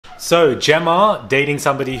So, Gemma dating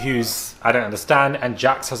somebody who's, I don't understand, and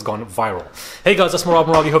Jacques has gone viral. Hey guys, that's Rob.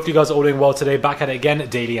 Hope you guys are all doing well today. Back at it again,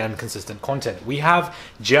 daily and consistent content. We have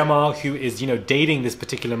Gemma who is, dating this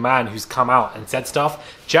particular man who's come out and said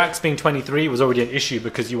stuff. Jacques being 23 was already an issue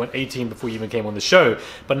because you went 18 before you even came on the show.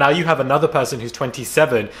 But now you have another person who's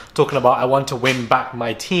 27 talking about, I want to win back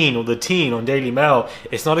my teen or the teen on Daily Mail.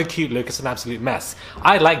 It's not a cute look, it's an absolute mess.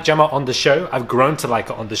 I like Gemma on the show. I've grown to like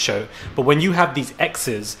her on the show. But when you have these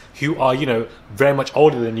exes who are, very much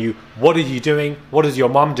older than you, what are you doing? What is your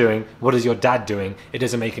mom doing? What is your dad doing? It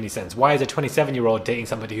doesn't make any sense. Why is a 27-year-old dating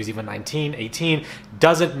somebody who's even 19, 18?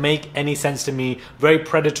 Doesn't make any sense to me. Very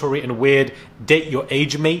predatory and weird. Date your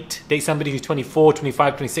age mate. Date somebody who's 24,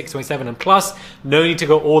 25, 26, 27 and plus. No need to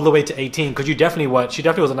go all the way to 18 because you definitely weren't. She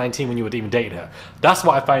definitely wasn't 19 when you would even date her. That's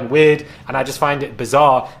what I find weird, and I just find it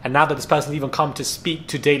bizarre. And now that this person's even come to speak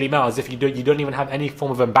to Daily Mail as if you don't even have any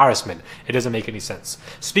form of embarrassment, it doesn't make any sense.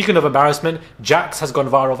 Speaking of embarrassment, Jacques has gone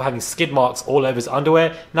viral for having skid marks all over his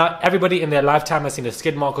underwear. Now, everybody in their lifetime has seen a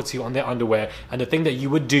skid mark or two on their underwear, and the thing that you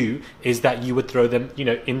would do is that you would throw them,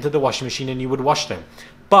 into the washing machine and you would wash them.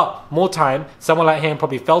 But more time, someone like him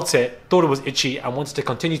probably felt it, thought it was itchy, and wanted to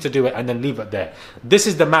continue to do it and then leave it there. This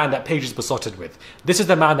is the man that Paige is besotted with. This is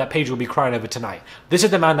the man that Paige will be crying over tonight. This is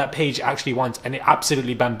the man that Paige actually wants, and it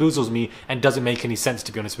absolutely bamboozles me and doesn't make any sense,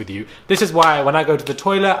 to be honest with you. This is why when I go to the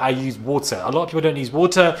toilet, I use water. A lot of people don't use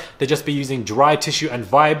water. They just be using dry tissue and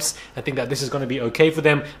vibes. I think that this is going to be okay for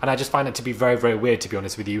them, and I just find it to be very, very weird, to be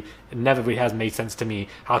honest with you. It never really has made sense to me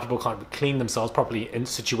how people can't clean themselves properly in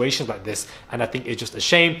situations like this, and I think it's just a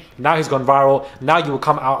shame. Now he's gone viral. Now you will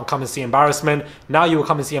come out and come and see embarrassment. Now you will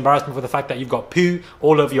come and see embarrassment for the fact that you've got poo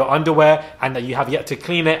all over your underwear and that you have yet to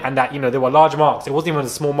clean it, and that there were large marks. It wasn't even a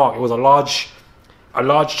small mark. It was a large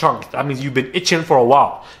chunk. That means you've been itching for a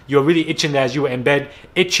while. You're really itching there as you were in bed,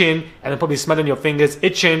 itching, and then probably smelling your fingers,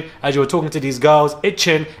 itching as you were talking to these girls,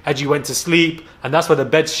 itching as you went to sleep, and that's where the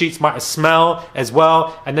bed sheets might smell as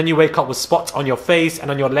well. And then you wake up with spots on your face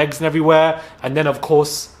and on your legs and everywhere, and then of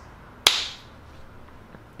course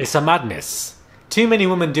it's a madness. Too many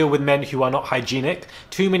women deal with men who are not hygienic.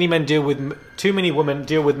 Too many women deal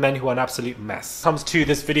with men who are an absolute mess. Comes to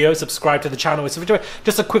this video, subscribe to the channel. It's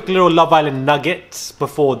just a quick little Love Island nugget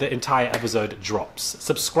before the entire episode drops.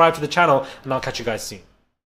 Subscribe to the channel, and I'll catch you guys soon.